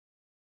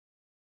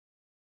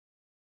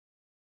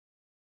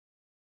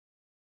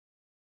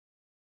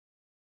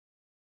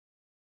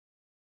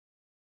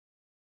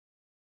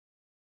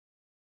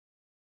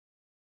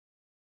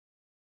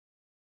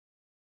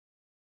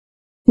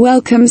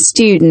Welcome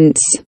students.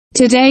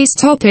 Today's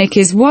topic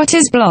is what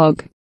is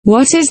blog?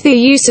 What is the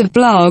use of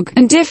blog,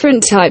 and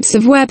different types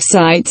of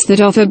websites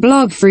that offer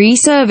blog-free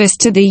service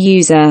to the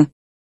user.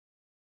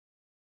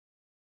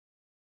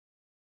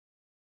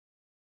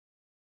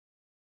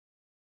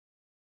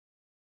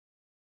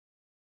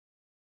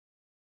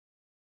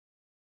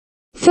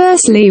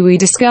 Firstly, we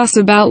discuss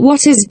about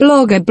what is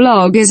blog. A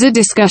blog is a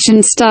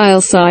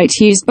discussion-style site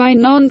used by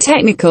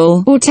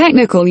non-technical or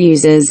technical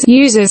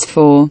users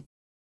for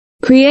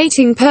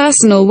creating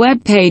personal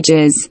web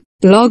pages.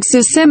 Blogs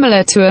are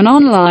similar to an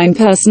online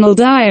personal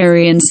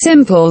diary and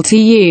simple to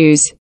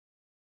use.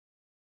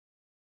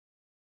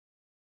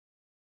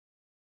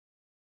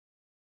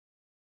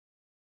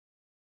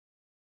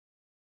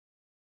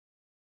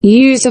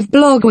 Use of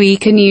blog. We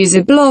can use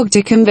a blog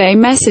to convey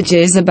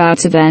messages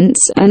about events,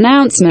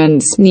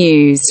 announcements,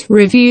 news,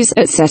 reviews,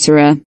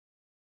 etc.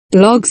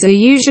 Blogs are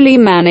usually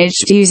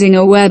managed using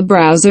a web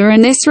browser,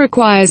 and this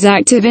requires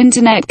active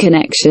internet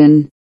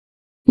connection.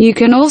 You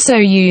can also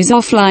use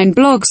offline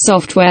blog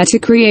software to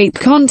create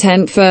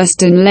content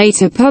first and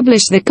later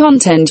publish the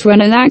content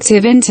when an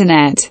active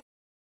internet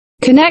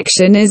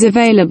connection is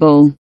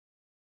available.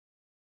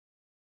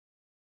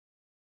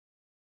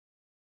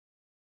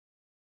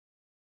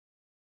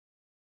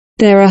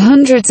 There are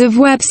hundreds of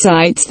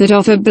websites that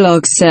offer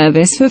blog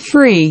service for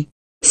free.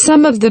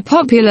 Some of the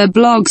popular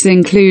blogs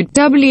include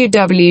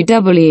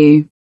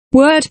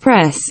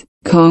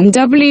www.wordpress.com,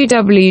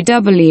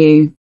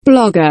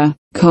 www.blogger.com,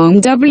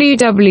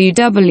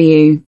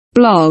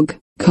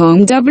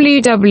 www.blog.com,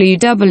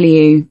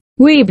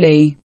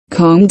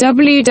 www.weebly.com,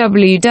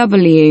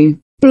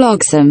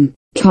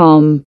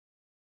 www.blogsome.com.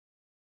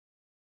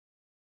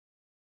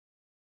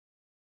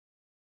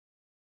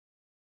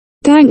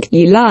 Thank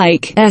you.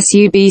 Like,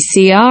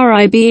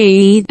 subscribe,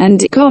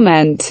 and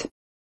comment.